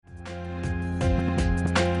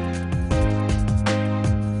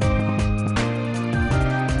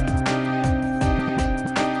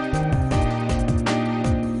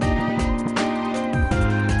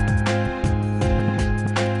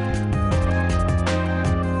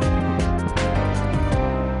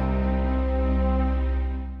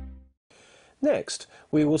Next,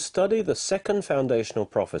 we will study the second foundational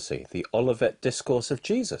prophecy, the Olivet Discourse of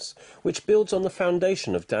Jesus, which builds on the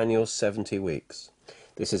foundation of Daniel's 70 weeks.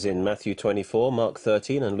 This is in Matthew 24, Mark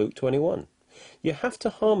 13 and Luke 21. You have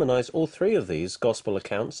to harmonize all three of these gospel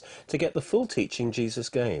accounts to get the full teaching Jesus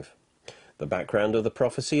gave. The background of the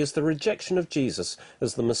prophecy is the rejection of Jesus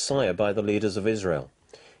as the Messiah by the leaders of Israel.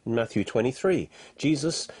 In Matthew 23,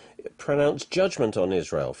 Jesus pronounced judgment on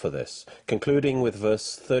Israel for this, concluding with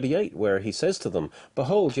verse 38, where he says to them,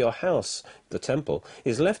 "Behold, your house, the temple,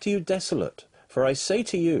 is left to you desolate. For I say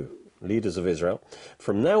to you," leaders of Israel,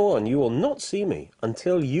 "from now on you will not see me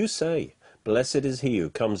until you say, 'Blessed is he who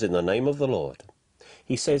comes in the name of the Lord.'"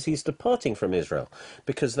 He says he's departing from Israel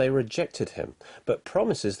because they rejected him, but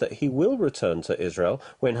promises that he will return to Israel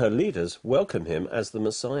when her leaders welcome him as the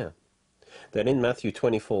Messiah. Then in Matthew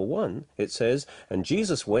 24:1 it says, "And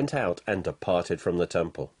Jesus went out and departed from the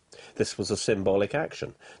temple." This was a symbolic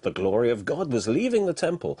action. The glory of God was leaving the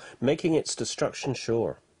temple, making its destruction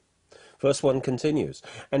sure. Verse 1 continues,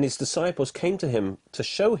 "And his disciples came to him to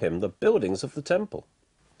show him the buildings of the temple."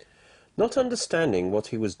 Not understanding what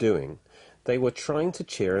he was doing, they were trying to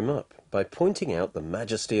cheer him up by pointing out the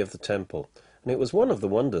majesty of the temple, and it was one of the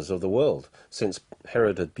wonders of the world, since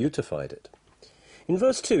Herod had beautified it. In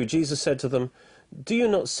verse 2, Jesus said to them, "Do you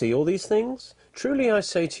not see all these things? Truly I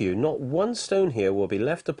say to you, not one stone here will be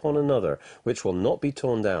left upon another, which will not be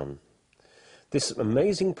torn down." This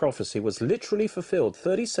amazing prophecy was literally fulfilled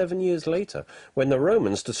 37 years later, when the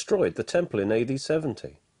Romans destroyed the temple in AD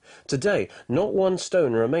 70. Today, not one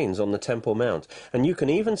stone remains on the Temple Mount, and you can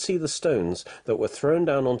even see the stones that were thrown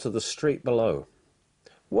down onto the street below.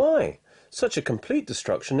 Why? Such a complete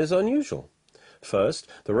destruction is unusual. First,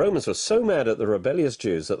 the Romans were so mad at the rebellious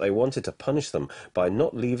Jews that they wanted to punish them by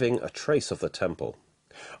not leaving a trace of the temple.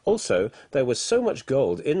 Also, there was so much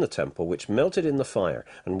gold in the temple which melted in the fire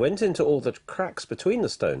and went into all the cracks between the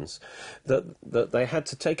stones that they had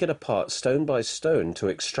to take it apart stone by stone to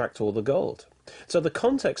extract all the gold. So the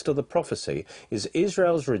context of the prophecy is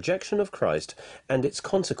Israel's rejection of Christ and its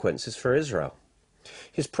consequences for Israel.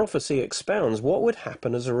 His prophecy expounds what would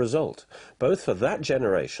happen as a result, both for that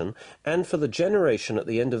generation and for the generation at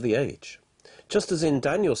the end of the age. Just as in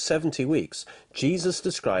Daniel's 70 weeks, Jesus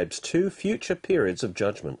describes two future periods of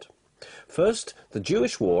judgment. First, the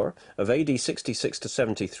Jewish war of AD 66 to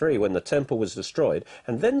 73, when the temple was destroyed,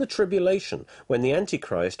 and then the tribulation, when the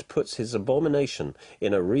Antichrist puts his abomination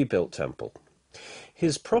in a rebuilt temple.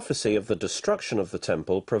 His prophecy of the destruction of the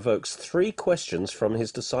temple provokes three questions from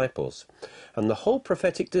his disciples, and the whole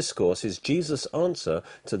prophetic discourse is Jesus' answer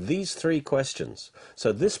to these three questions.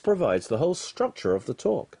 So this provides the whole structure of the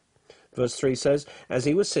talk. Verse 3 says, "As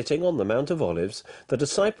he was sitting on the Mount of Olives, the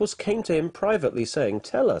disciples came to him privately, saying,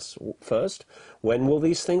 'Tell us, first, when will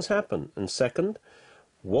these things happen? And second,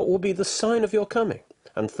 what will be the sign of your coming?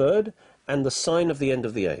 And third, and the sign of the end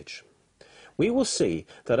of the age?'" We will see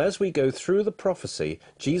that as we go through the prophecy,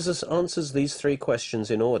 Jesus answers these three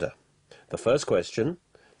questions in order. The first question,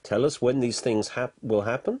 "Tell us when these things will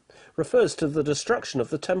happen," refers to the destruction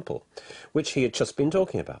of the temple, which he had just been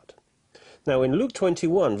talking about. Now in Luke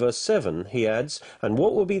 21, verse 7, he adds, "And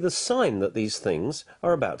what will be the sign that these things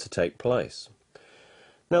are about to take place?"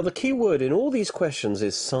 Now the key word in all these questions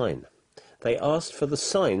is sign. They asked for the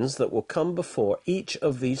signs that will come before each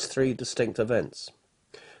of these three distinct events.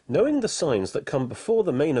 Knowing the signs that come before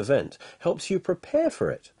the main event helps you prepare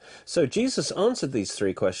for it. So Jesus answered these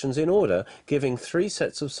three questions in order, giving three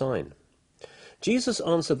sets of sign. Jesus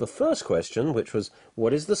answered the first question, which was,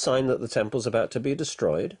 "What is the sign that the temple's about to be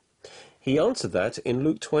destroyed?" He answered that in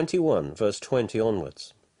Luke 21, verse 20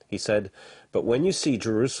 onwards. He said, "But when you see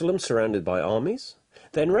Jerusalem surrounded by armies,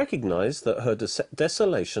 then recognize that her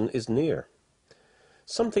desolation is near."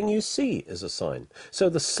 Something you see is a sign. So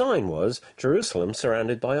the sign was Jerusalem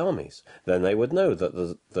surrounded by armies. Then they would know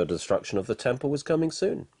that the destruction of the temple was coming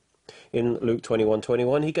soon. In Luke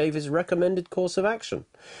 21:21, he gave his recommended course of action.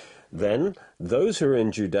 "Then those who are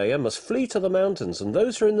in Judea must flee to the mountains, and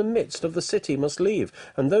those who are in the midst of the city must leave,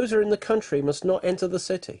 and those who are in the country must not enter the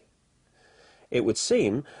city." It would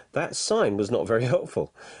seem that sign was not very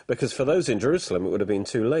helpful, because for those in Jerusalem it would have been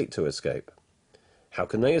too late to escape. How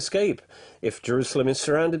can they escape if Jerusalem is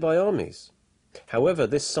surrounded by armies? However,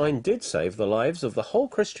 this sign did save the lives of the whole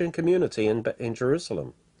Christian community in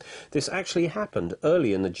Jerusalem. This actually happened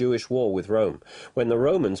early in the Jewish war with Rome, when the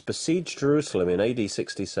Romans besieged Jerusalem in AD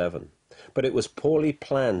 67. But it was poorly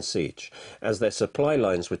planned siege, as their supply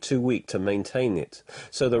lines were too weak to maintain it,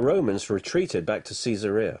 so the Romans retreated back to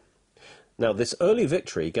Caesarea. Now, this early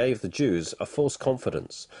victory gave the Jews a false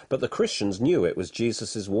confidence, but the Christians knew it was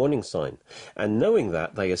Jesus' warning sign, and knowing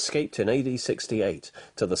that, they escaped in AD 68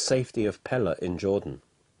 to the safety of Pella in Jordan.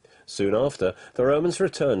 Soon after, the Romans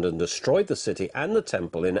returned and destroyed the city and the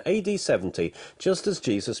temple in AD 70, just as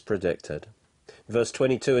Jesus predicted. Verse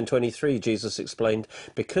 22 and 23, Jesus explained,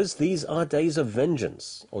 "Because these are days of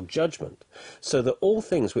vengeance," or judgment, "so that all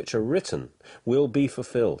things which are written will be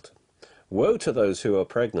fulfilled. Woe to those who are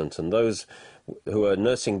pregnant and those who are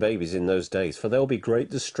nursing babies in those days, for there will be great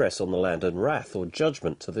distress on the land and wrath or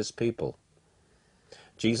judgment to this people."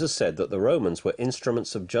 Jesus said that the Romans were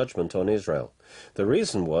instruments of judgment on Israel. The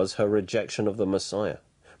reason was her rejection of the Messiah.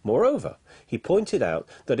 Moreover, he pointed out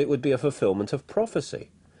that it would be a fulfillment of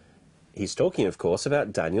prophecy. He's talking, of course,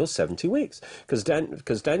 about Daniel's 70 weeks, because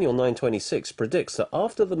Daniel 9:26 predicts that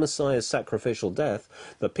after the Messiah's sacrificial death,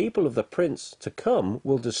 the people of the prince to come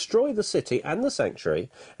will destroy the city and the sanctuary,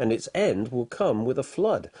 and its end will come with a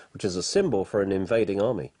flood, which is a symbol for an invading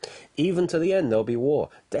army. Even to the end there'll be war.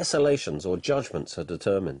 Desolations or judgments are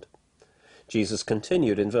determined. Jesus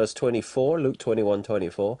continued in verse 24, Luke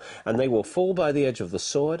 21:24, "And they will fall by the edge of the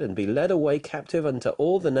sword and be led away captive unto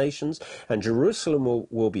all the nations, and Jerusalem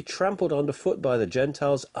will be trampled underfoot by the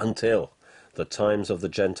Gentiles until the times of the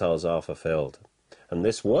Gentiles are fulfilled." And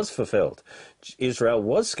this was fulfilled. Israel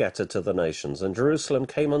was scattered to the nations, and Jerusalem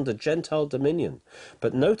came under Gentile dominion.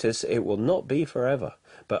 But notice, it will not be forever,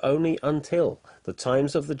 but only until the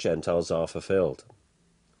times of the Gentiles are fulfilled.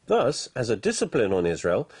 Thus, as a discipline on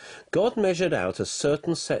Israel, God measured out a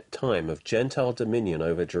certain set time of Gentile dominion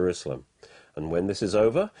over Jerusalem. And when this is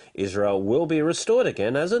over, Israel will be restored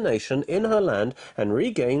again as a nation in her land and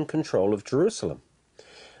regain control of Jerusalem.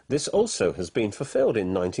 This also has been fulfilled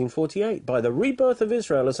in 1948 by the rebirth of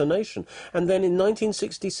Israel as a nation, and then in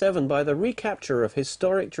 1967 by the recapture of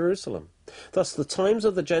historic Jerusalem. Thus the times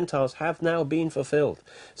of the Gentiles have now been fulfilled,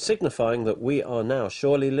 signifying that we are now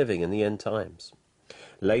surely living in the end times.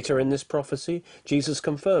 Later in this prophecy, Jesus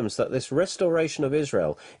confirms that this restoration of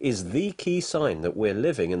Israel is the key sign that we're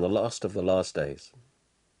living in the last of the last days.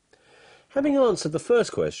 Having answered the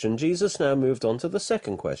first question, Jesus now moved on to the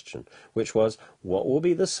second question, which was, what will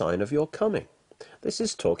be the sign of your coming? This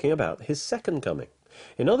is talking about his second coming.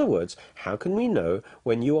 In other words, how can we know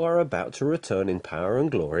when you are about to return in power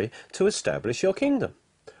and glory to establish your kingdom?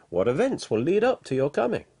 What events will lead up to your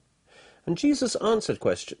coming? And Jesus answered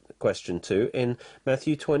question 2 in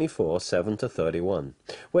Matthew 24, 7-31,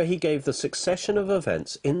 where he gave the succession of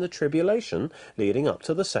events in the tribulation leading up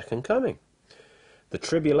to the second coming. The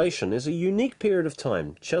tribulation is a unique period of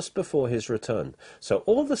time just before his return, so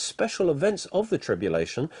all the special events of the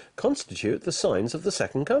tribulation constitute the signs of the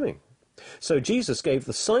second coming. So Jesus gave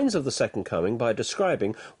the signs of the second coming by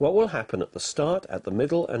describing what will happen at the start, at the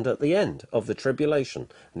middle, and at the end of the tribulation,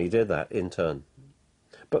 and he did that in turn.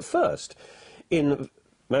 But first, in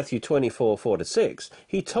Matthew 24, 4-6,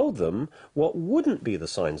 he told them what wouldn't be the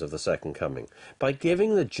signs of the second coming by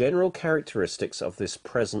giving the general characteristics of this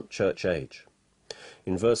present church age.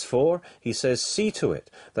 In verse 4, he says, "See to it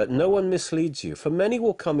that no one misleads you, for many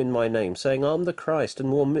will come in my name, saying, 'I'm the Christ,' and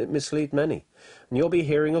will mislead many. And you'll be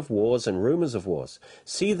hearing of wars and rumors of wars.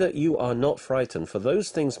 See that you are not frightened, for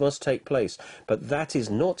those things must take place, but that is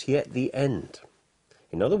not yet the end."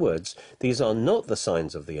 In other words, these are not the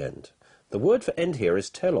signs of the end. The word for end here is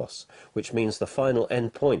telos, which means the final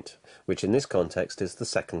end point, which in this context is the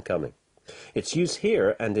second coming. Its use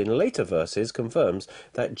here and in later verses confirms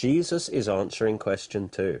that Jesus is answering question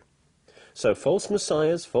 2. So false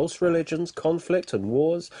messiahs, false religions, conflict and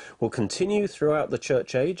wars will continue throughout the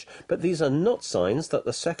church age, but these are not signs that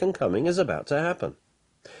the second coming is about to happen.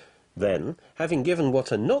 Then, having given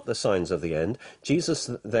what are not the signs of the end, Jesus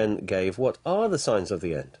then gave what are the signs of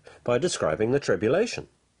the end, by describing the tribulation.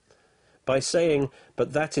 By saying,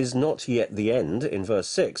 "But that is not yet the end," in verse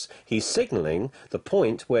 6, he's signalling the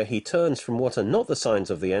point where he turns from what are not the signs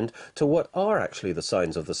of the end to what are actually the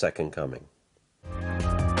signs of the second coming.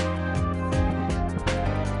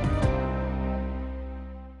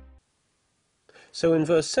 So in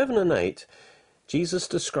verse 7 and 8, Jesus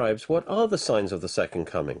describes what are the signs of the second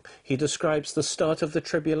coming. He describes the start of the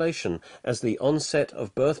tribulation as the onset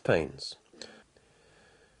of birth pains.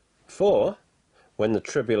 For, when the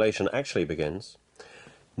tribulation actually begins,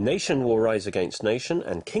 nation will rise against nation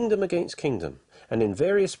and kingdom against kingdom, and in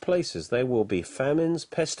various places there will be famines,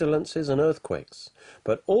 pestilences, and earthquakes.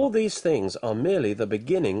 But all these things are merely the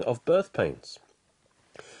beginning of birth pains.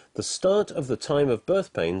 The start of the time of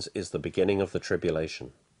birth pains is the beginning of the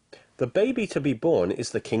tribulation. The baby to be born is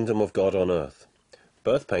the kingdom of God on earth.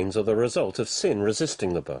 Birth pains are the result of sin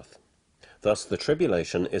resisting the birth. Thus the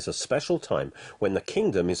tribulation is a special time when the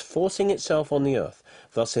kingdom is forcing itself on the earth.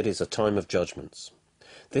 Thus it is a time of judgments.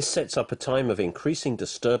 This sets up a time of increasing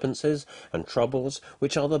disturbances and troubles,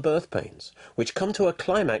 which are the birth pains, which come to a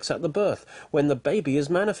climax at the birth, when the baby is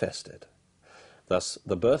manifested. Thus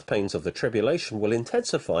the birth pains of the tribulation will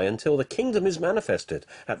intensify until the kingdom is manifested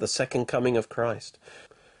at the second coming of Christ.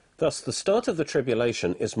 Thus the start of the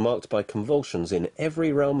tribulation is marked by convulsions in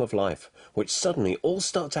every realm of life, which suddenly all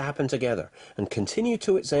start to happen together and continue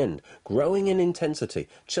to its end, growing in intensity,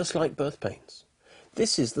 just like birth pains.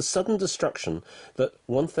 This is the sudden destruction that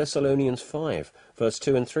 1 Thessalonians 5, verse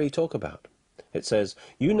 2 and 3 talk about. It says,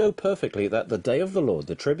 "You know perfectly that the day of the Lord,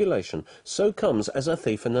 the tribulation, so comes as a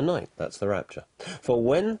thief in the night." That's the rapture. "For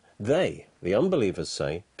when they, the unbelievers,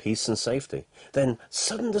 say, peace and safety, then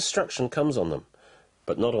sudden destruction comes on them,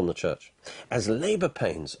 but not on the church, as labor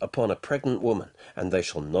pains upon a pregnant woman, and they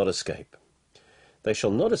shall not escape." They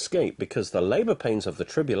shall not escape because the labor pains of the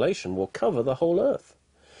tribulation will cover the whole earth.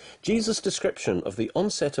 Jesus' description of the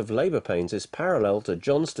onset of labor pains is parallel to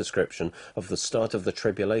John's description of the start of the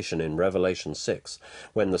tribulation in Revelation 6,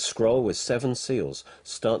 when the scroll with 7 seals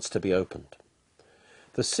starts to be opened.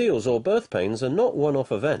 The seals or birth pains are not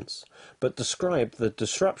one-off events, but describe the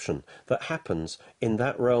disruption that happens in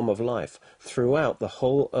that realm of life throughout the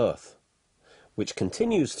whole earth, which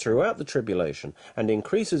continues throughout the tribulation and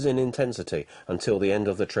increases in intensity until the end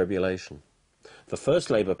of the tribulation. The first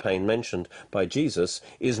labor pain mentioned by Jesus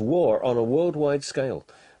is war on a worldwide scale,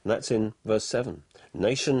 and that's in verse 7.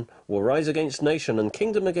 Nation will rise against nation and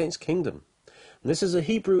kingdom against kingdom. And this is a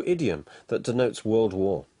Hebrew idiom that denotes world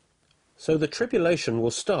war. So the tribulation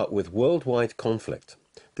will start with worldwide conflict.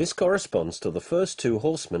 This corresponds to the first 2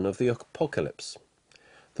 horsemen of the apocalypse.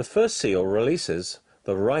 The first seal releases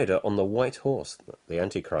the rider on the white horse, the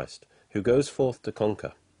Antichrist, who goes forth to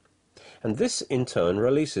conquer. And this in turn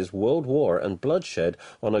releases world war and bloodshed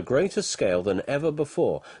on a greater scale than ever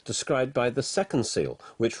before, described by the second seal,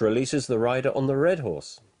 which releases the rider on the red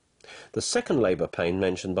horse. The second labor pain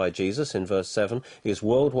mentioned by Jesus in verse 7 is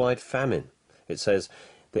worldwide famine. It says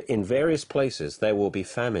that in various places there will be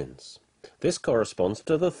famines. This corresponds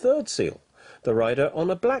to the third seal, the rider on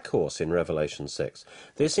a black horse in Revelation 6.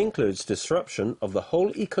 This includes disruption of the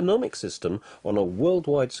whole economic system on a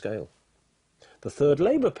worldwide scale. The third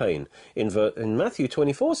labor pain in Matthew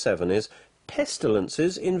 24:7 is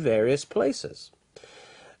pestilences in various places.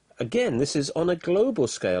 Again, this is on a global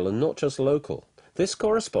scale and not just local. This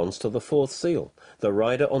corresponds to the fourth seal, the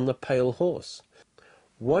rider on the pale horse.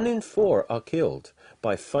 1 in 4 are killed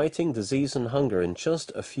by fighting disease and hunger in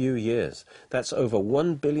just a few years. That's over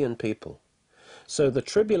 1 billion people. So the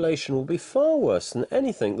tribulation will be far worse than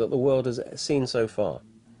anything that the world has seen so far.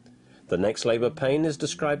 The next labor pain is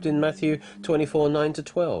described in Matthew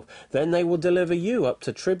 24:9-12. "Then they will deliver you up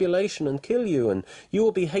to tribulation and kill you, and you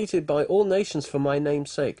will be hated by all nations for my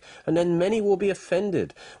name's sake. And then many will be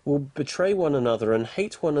offended, will betray one another and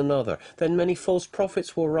hate one another. Then many false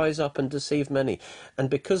prophets will rise up and deceive many. And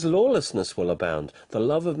because lawlessness will abound, the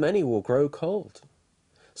love of many will grow cold."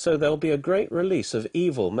 So there'll be a great release of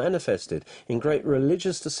evil manifested in great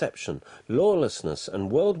religious deception, lawlessness, and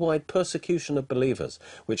worldwide persecution of believers,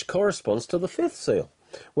 which corresponds to the fifth seal,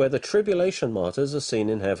 where the tribulation martyrs are seen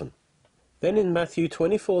in heaven. Then in Matthew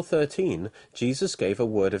 24:13, Jesus gave a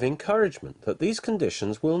word of encouragement that these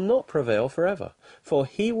conditions will not prevail forever, for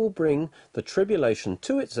he will bring the tribulation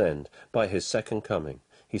to its end by his second coming.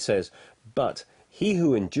 He says, "But he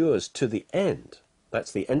who endures to the end,"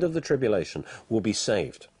 that's the end of the tribulation, "will be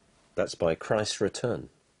saved." That's by Christ's return.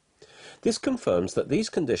 This confirms that these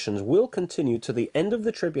conditions will continue to the end of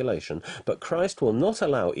the tribulation, but Christ will not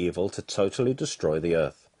allow evil to totally destroy the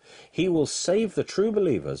earth. He will save the true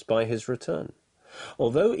believers by his return.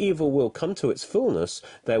 Although evil will come to its fullness,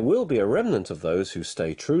 there will be a remnant of those who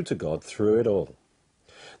stay true to God through it all.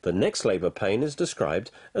 The next labor pain is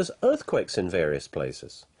described as earthquakes in various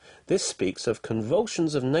places. This speaks of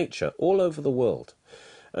convulsions of nature all over the world.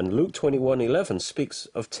 And Luke 21:11 speaks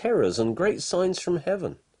of terrors and great signs from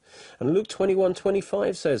heaven. And Luke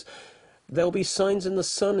 21:25 says, "There'll be signs in the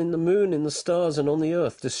sun, in the moon, in the stars, and on the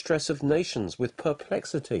earth, distress of nations with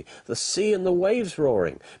perplexity, the sea and the waves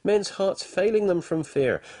roaring, men's hearts failing them from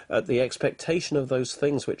fear at the expectation of those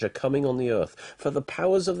things which are coming on the earth, for the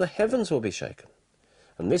powers of the heavens will be shaken."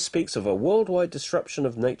 And this speaks of a worldwide disruption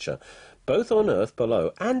of nature, both on earth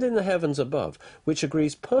below and in the heavens above, which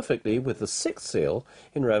agrees perfectly with the sixth seal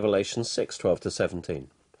in Revelation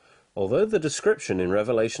 6:12-17. Although the description in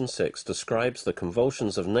Revelation 6 describes the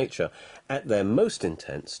convulsions of nature at their most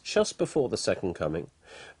intense just before the second coming,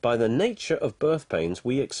 By the nature of birth pains,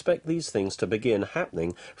 we expect these things to begin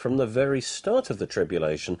happening from the very start of the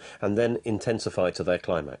tribulation and then intensify to their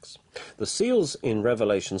climax. The seals in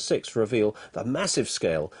Revelation 6 reveal the massive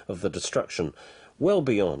scale of the destruction, well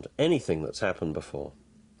beyond anything that's happened before.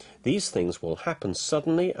 These things will happen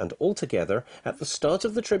suddenly and altogether at the start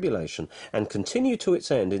of the tribulation and continue to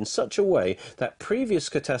its end in such a way that previous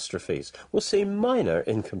catastrophes will seem minor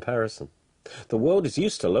in comparison. The world is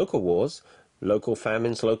used to local wars, local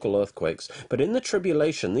famines, local earthquakes, but in the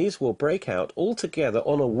tribulation these will break out altogether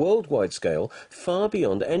on a worldwide scale far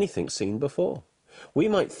beyond anything seen before. We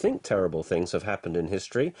might think terrible things have happened in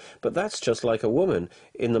history, but that's just like a woman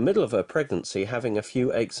in the middle of her pregnancy having a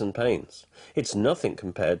few aches and pains. It's nothing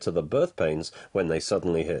compared to the birth pains when they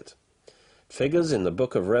suddenly hit. Figures in the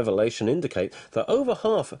book of Revelation indicate that over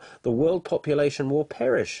half the world population will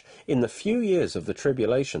perish in the few years of the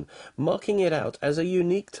tribulation, marking it out as a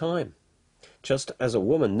unique time. Just as a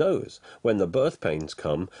woman knows when the birth pains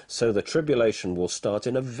come, so the tribulation will start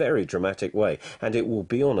in a very dramatic way, and it will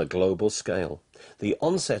be on a global scale. The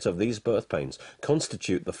onset of these birth pains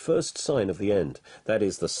constitute the first sign of the end, that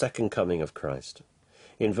is, the second coming of Christ.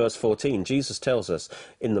 In verse 14, Jesus tells us,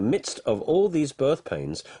 in the midst of all these birth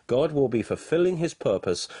pains, God will be fulfilling his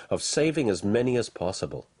purpose of saving as many as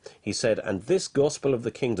possible. He said, and this gospel of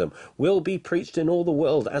the kingdom will be preached in all the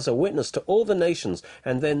world as a witness to all the nations,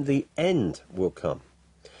 and then the end will come.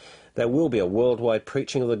 There will be a worldwide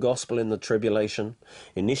preaching of the gospel in the tribulation,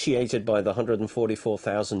 initiated by the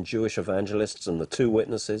 144,000 Jewish evangelists and the 2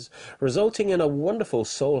 witnesses, resulting in a wonderful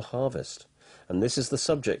soul harvest. And this is the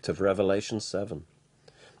subject of Revelation 7.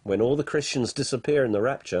 When all the Christians disappear in the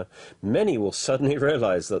rapture, many will suddenly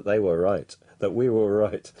realize that they were right, that we were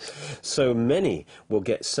right. So many will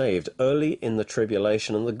get saved early in the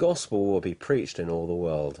tribulation, and the gospel will be preached in all the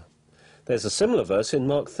world. There's a similar verse in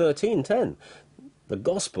Mark 13:10. The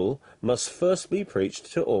gospel must first be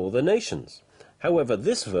preached to all the nations. However,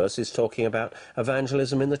 this verse is talking about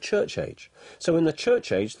evangelism in the church age. So in the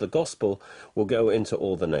church age, the gospel will go into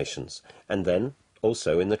all the nations, and then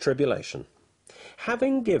also in the tribulation.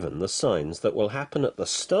 Having given the signs that will happen at the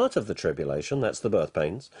start of the tribulation, that's the birth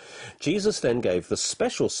pains, Jesus then gave the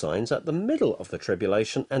special signs at the middle of the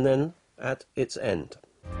tribulation and then at its end.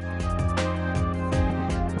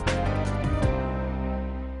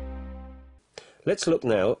 Let's look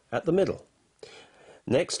now at the middle.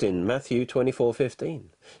 Next, in Matthew 24:15,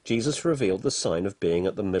 Jesus revealed the sign of being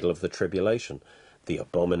at the middle of the tribulation, the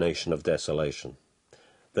abomination of desolation.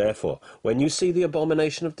 Therefore, when you see the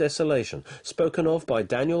abomination of desolation, spoken of by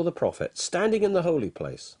Daniel the prophet, standing in the holy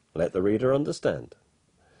place, let the reader understand.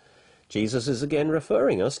 Jesus is again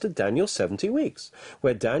referring us to Daniel's 70 weeks,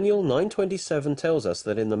 where Daniel 9:27 tells us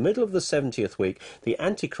that in the middle of the 70th week, the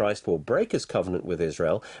Antichrist will break his covenant with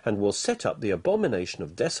Israel and will set up the abomination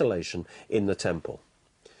of desolation in the temple.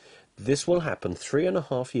 This will happen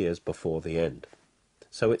 3.5 years before the end.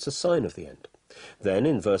 So it's a sign of the end. Then,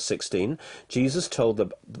 in verse 16, Jesus told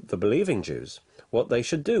the believing Jews what they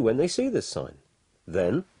should do when they see this sign.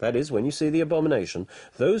 Then, that is, when you see the abomination,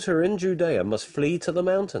 those who are in Judea must flee to the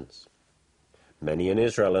mountains. Many in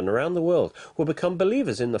Israel and around the world will become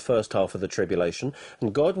believers in the first half of the tribulation,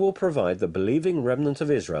 and God will provide the believing remnant of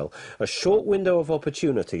Israel a short window of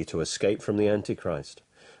opportunity to escape from the Antichrist.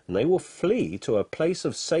 And they will flee to a place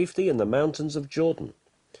of safety in the mountains of Jordan.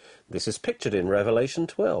 This is pictured in Revelation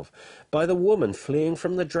 12, by the woman fleeing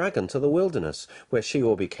from the dragon to the wilderness, where she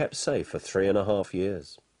will be kept safe for 3.5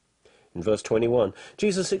 years. In verse 21,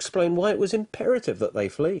 Jesus explained why it was imperative that they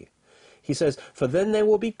flee. He says, for then there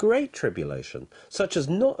will be great tribulation, such as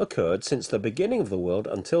not occurred since the beginning of the world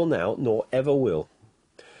until now, nor ever will.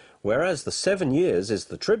 Whereas the 7 years is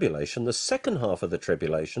the tribulation, the second half of the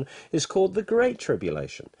tribulation is called the Great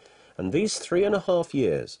Tribulation. And these 3.5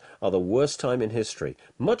 years are the worst time in history,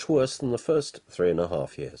 much worse than the first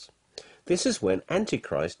 3.5 years. This is when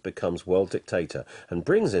Antichrist becomes world dictator and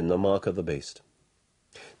brings in the mark of the beast.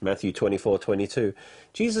 Matthew 24:22,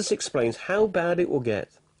 Jesus explains how bad it will get.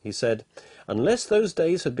 He said, unless those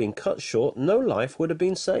days had been cut short, no life would have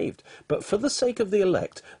been saved. But for the sake of the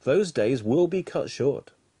elect, those days will be cut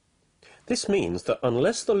short. This means that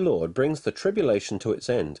unless the Lord brings the tribulation to its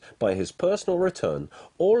end by his personal return,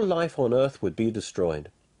 all life on earth would be destroyed.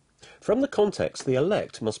 From the context, the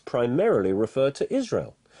elect must primarily refer to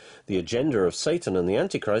Israel. The agenda of Satan and the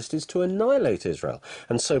Antichrist is to annihilate Israel,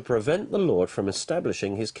 and so prevent the Lord from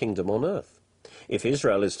establishing his kingdom on earth. If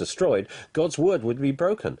Israel is destroyed, God's word would be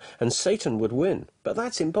broken, and Satan would win. But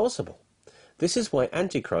that's impossible. This is why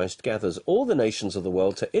Antichrist gathers all the nations of the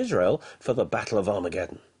world to Israel for the Battle of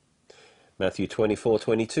Armageddon. Matthew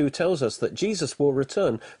 24:22 tells us that Jesus will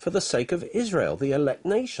return for the sake of Israel, the elect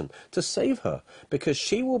nation, to save her, because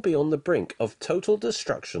she will be on the brink of total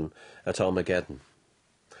destruction at Armageddon.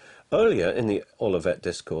 Earlier in the Olivet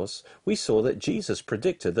Discourse, we saw that Jesus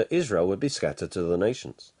predicted that Israel would be scattered to the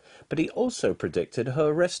nations, but he also predicted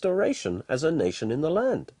her restoration as a nation in the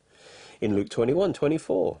land. In Luke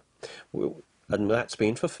 21:24, and that's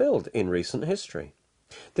been fulfilled in recent history.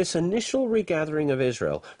 This initial regathering of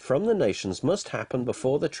Israel from the nations must happen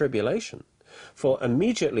before the tribulation, for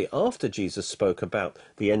immediately after Jesus spoke about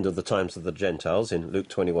the end of the times of the Gentiles in Luke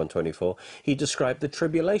 21:24, he described the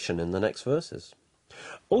tribulation in the next verses.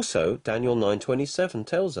 Also, Daniel 9:27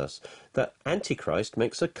 tells us that Antichrist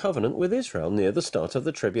makes a covenant with Israel near the start of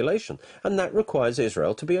the tribulation, and that requires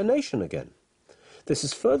Israel to be a nation again. This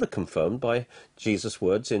is further confirmed by Jesus'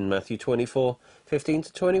 words in Matthew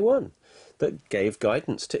 24:15-21, that gave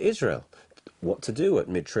guidance to Israel what to do at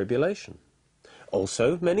mid-tribulation.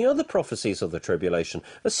 Also, many other prophecies of the tribulation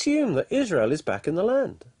assume that Israel is back in the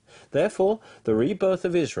land. Therefore, the rebirth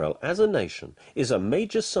of Israel as a nation is a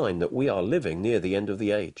major sign that we are living near the end of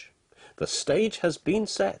the age. The stage has been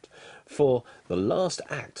set for the last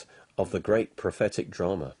act of the great prophetic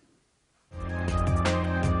drama.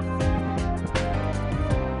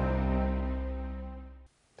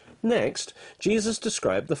 Next, Jesus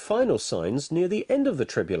described the final signs near the end of the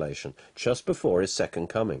tribulation, just before his second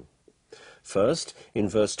coming. First, in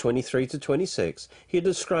verse 23-26, he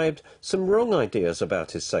described some wrong ideas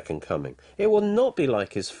about his second coming. It will not be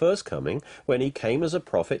like his first coming, when he came as a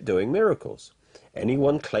prophet doing miracles.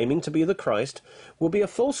 Anyone claiming to be the Christ will be a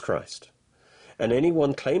false Christ. And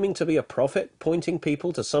anyone claiming to be a prophet, pointing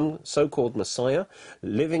people to some so-called Messiah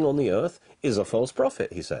living on the earth, is a false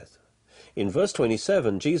prophet, he says. In verse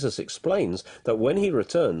 27, Jesus explains that when he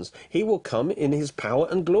returns, he will come in his power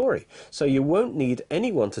and glory, so you won't need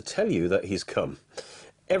anyone to tell you that he's come.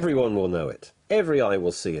 Everyone will know it. Every eye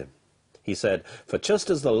will see him. He said, "For just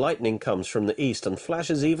as the lightning comes from the east and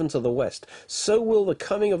flashes even to the west, so will the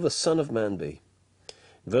coming of the Son of Man be."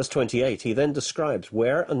 In verse 28, he then describes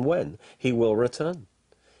where and when he will return.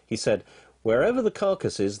 He said, "Wherever the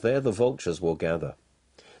carcass is, there the vultures will gather."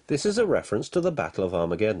 This is a reference to the Battle of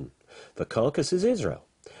Armageddon. The carcass is Israel.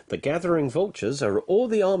 The gathering vultures are all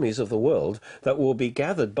the armies of the world that will be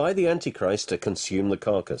gathered by the Antichrist to consume the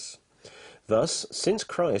carcass. Thus, since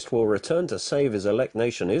Christ will return to save his elect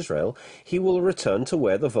nation Israel, he will return to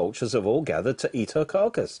where the vultures have all gathered to eat her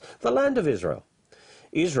carcass, the land of Israel.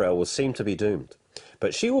 Israel will seem to be doomed,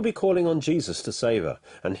 but she will be calling on Jesus to save her,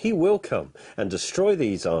 and he will come and destroy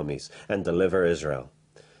these armies and deliver Israel.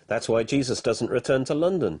 That's why Jesus doesn't return to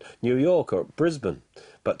London, New York, or Brisbane,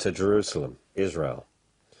 but to Jerusalem, Israel.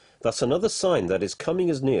 Thus another sign that his coming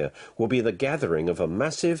is near will be the gathering of a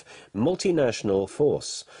massive multinational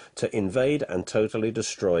force to invade and totally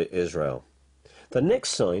destroy Israel. The next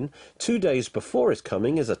sign, 2 days before his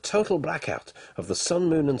coming, is a total blackout of the sun,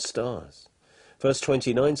 moon, and stars. Verse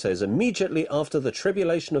 29 says, "Immediately after the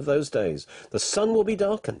tribulation of those days, the sun will be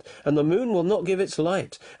darkened, and the moon will not give its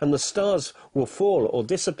light, and the stars will fall or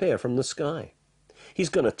disappear from the sky." He's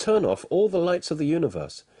going to turn off all the lights of the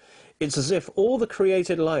universe. It's as if all the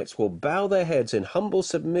created lights will bow their heads in humble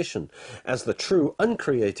submission as the true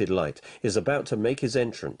uncreated light is about to make his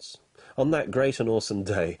entrance. On that great and awesome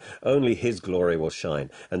day, only his glory will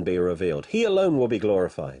shine and be revealed. He alone will be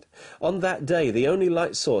glorified. On that day, the only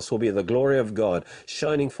light source will be the glory of God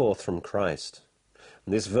shining forth from Christ.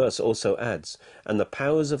 And this verse also adds, "And the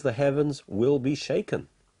powers of the heavens will be shaken."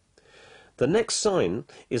 The next sign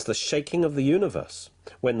is the shaking of the universe.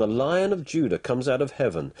 When the Lion of Judah comes out of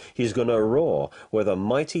heaven, he's going to roar with a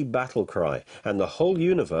mighty battle cry, and the whole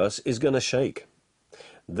universe is going to shake.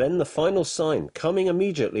 Then the final sign, coming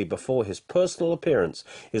immediately before his personal appearance,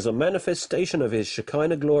 is a manifestation of his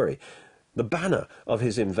Shekinah glory, the banner of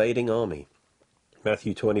his invading army.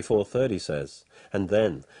 Matthew 24:30 says, "And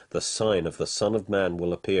then the sign of the Son of Man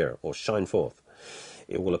will appear," or shine forth.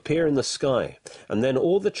 "It will appear in the sky, and then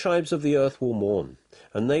all the tribes of the earth will mourn,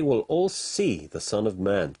 and they will all see the Son of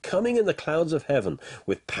Man coming in the clouds of heaven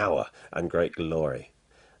with power and great glory."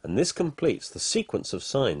 And this completes the sequence of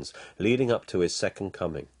signs leading up to his second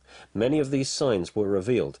coming. Many of these signs were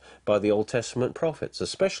revealed by the Old Testament prophets,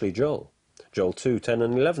 especially Joel. Joel 2:10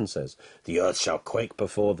 and 11 says, "The earth shall quake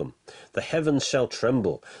before them, the heavens shall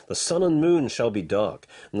tremble, the sun and moon shall be dark,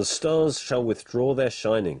 and the stars shall withdraw their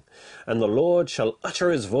shining. And the Lord shall utter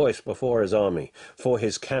his voice before his army, for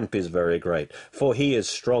his camp is very great, for he is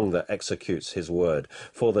strong that executes his word.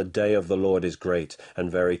 For the day of the Lord is great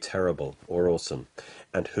and very terrible," or awesome,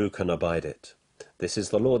 "and who can abide it?" This is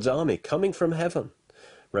the Lord's army coming from heaven.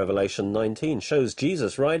 Revelation 19 shows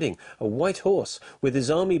Jesus riding a white horse with his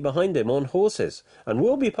army behind him on horses, and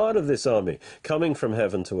will be part of this army coming from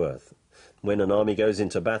heaven to earth. When an army goes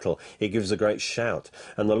into battle, it gives a great shout,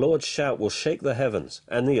 and the Lord's shout will shake the heavens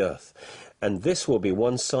and the earth, and this will be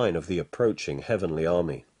one sign of the approaching heavenly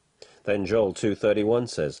army. Then Joel 2:31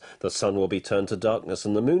 says, "The sun will be turned to darkness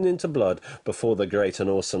and the moon into blood before the great and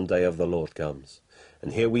awesome day of the Lord comes."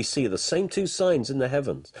 And here we see the same two signs in the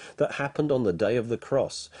heavens that happened on the day of the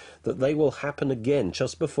cross, that they will happen again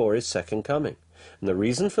just before his second coming. And the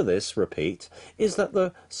reason for this, repeat, is that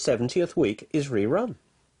the 70th week is rerun.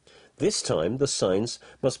 This time the signs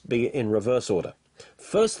must be in reverse order.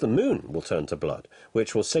 First the moon will turn to blood,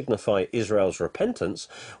 which will signify Israel's repentance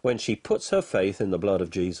when she puts her faith in the blood of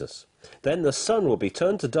Jesus. Then the sun will be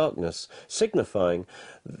turned to darkness, signifying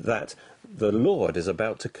that the Lord is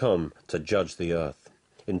about to come to judge the earth.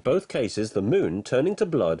 In both cases, the moon turning to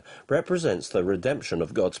blood represents the redemption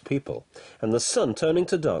of God's people, and the sun turning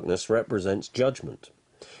to darkness represents judgment.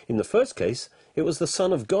 In the first case, it was the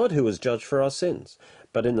Son of God who was judged for our sins,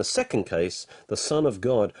 but in the second case, the Son of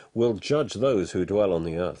God will judge those who dwell on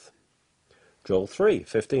the earth. Joel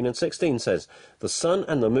 3:15 and 16 says, "The sun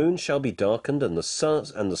and the moon shall be darkened, and the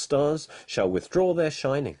stars shall withdraw their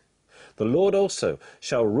shining. The Lord also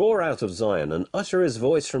shall roar out of Zion, and utter his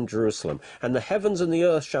voice from Jerusalem, and the heavens and the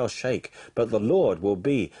earth shall shake, but the Lord will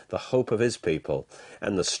be the hope of his people,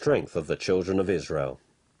 and the strength of the children of Israel."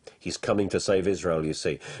 He's coming to save Israel, you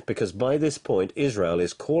see, because by this point Israel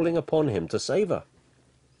is calling upon him to save her.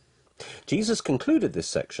 Jesus concluded this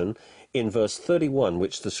section in verse 31,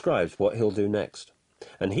 which describes what he'll do next.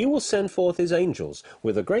 "And he will send forth his angels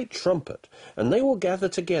with a great trumpet, and they will gather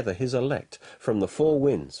together his elect from the four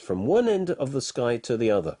winds, from one end of the sky to the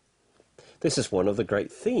other." This is one of the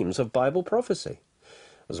great themes of Bible prophecy.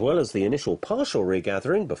 As well as the initial partial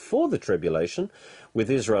regathering before the tribulation with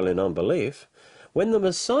Israel in unbelief, when the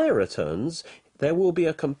Messiah returns, there will be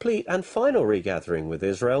a complete and final regathering with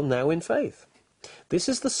Israel now in faith. This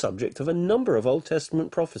is the subject of a number of Old Testament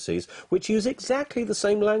prophecies which use exactly the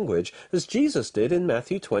same language as Jesus did in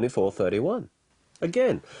Matthew 24:31.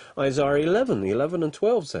 Again, Isaiah 11 and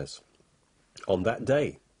 12 says, "On that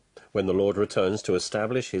day, when the Lord returns to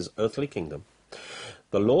establish his earthly kingdom,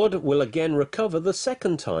 the Lord will again recover the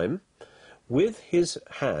second time with his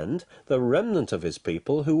hand the remnant of his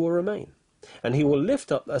people who will remain. And he will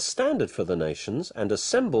lift up a standard for the nations, and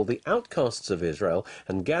assemble the outcasts of Israel,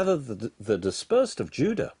 and gather the dispersed of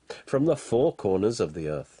Judah from the four corners of the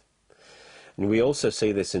earth." And we also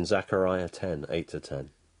see this in Zechariah 10:8-10.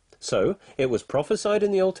 So, it was prophesied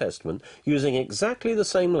in the Old Testament, using exactly the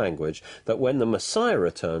same language, that when the Messiah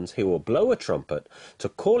returns, he will blow a trumpet to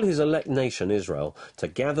call his elect nation Israel to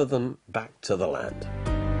gather them back to the land.